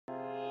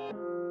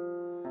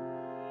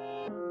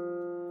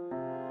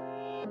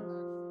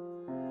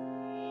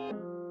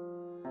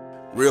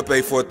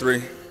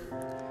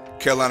ReUp843,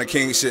 Carolina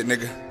King shit,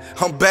 nigga.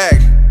 I'm back.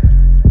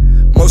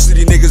 Most of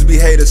these niggas be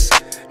haters.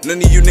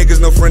 None of you niggas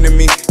no friend of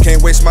me.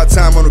 Can't waste my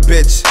time on a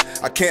bitch.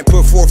 I can't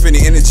put forth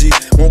any energy.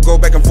 Won't go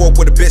back and forth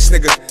with a bitch,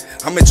 nigga.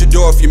 I'm at your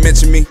door if you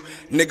mention me.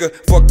 Nigga,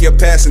 fuck your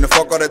past and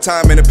fuck all the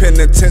time in the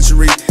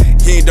penitentiary.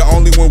 You ain't the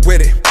only one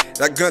with it.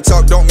 That gun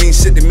talk don't mean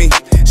shit to me.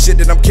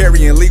 Shit that I'm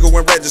carrying, legal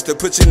and registered.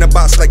 Put you in the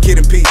box like Kid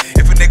and P.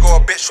 If a nigga or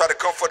a bitch try to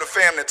come for the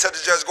family, tell the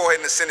judge go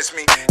ahead and sentence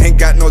me. Ain't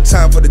got no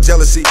time for the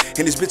jealousy.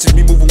 And these bitches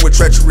be moving with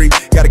treachery.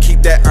 Gotta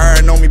keep that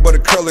iron on me, but a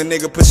curling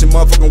nigga pushing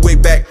motherfucking way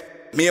back.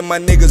 Me and my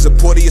niggas a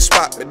pour to your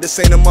spot, but this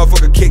ain't a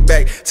motherfucking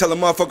kickback. Tell a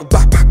motherfucker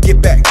bop, bop,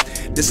 get back.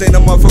 This ain't a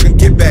motherfucking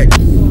get back.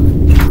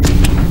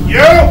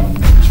 Yo!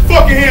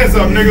 Fuck your hands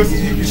up, niggas.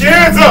 Get your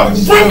hands up.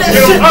 Bring that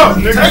shit up,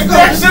 nigga. Take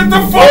that shit the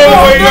fuck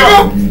off,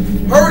 nigga.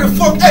 Hurry the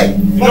fuck, hey.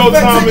 You know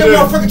what time it is.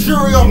 Motherfucking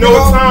jury up, you know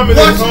what time it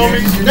is,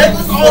 homie.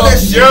 Niggas, all that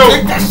shit. Yo.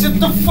 Take that shit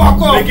the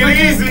fuck off. Make it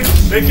easy.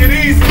 Make it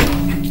easy.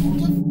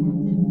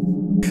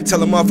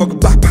 Tell a motherfucker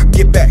bop, bop,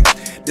 get back.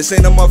 This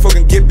ain't a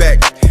motherfucking get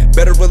back.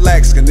 Better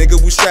relax, cause nigga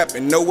we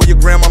strapping. Know where your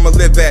grandmama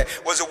live at.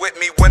 Was it with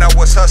me when I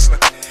was hustling?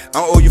 I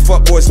don't owe you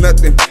fuck boys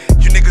nothing.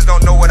 You niggas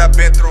don't know what I've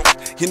been through.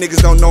 You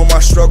niggas don't know my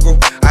struggle.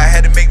 I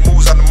had to make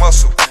moves on the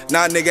muscle.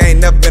 Nah, nigga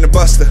ain't never been a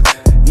buster.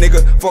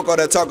 Nigga, fuck all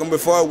that talking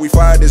before we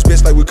fire this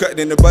bitch like we cutting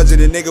in the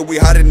budget. And nigga, we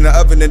hot it in the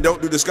oven and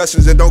don't do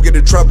discussions and don't get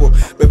in trouble.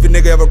 But if a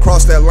nigga ever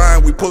cross that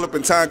line, we pull up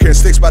in time, carrying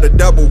sticks by the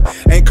double.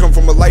 Ain't come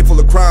from a life full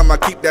of crime, I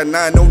keep that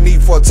 9, no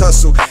need for a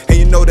tussle. And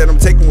you know that I'm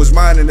taking what's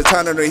mine, and the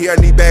time of the here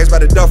I need bags by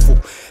the duffel.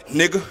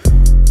 Nigga.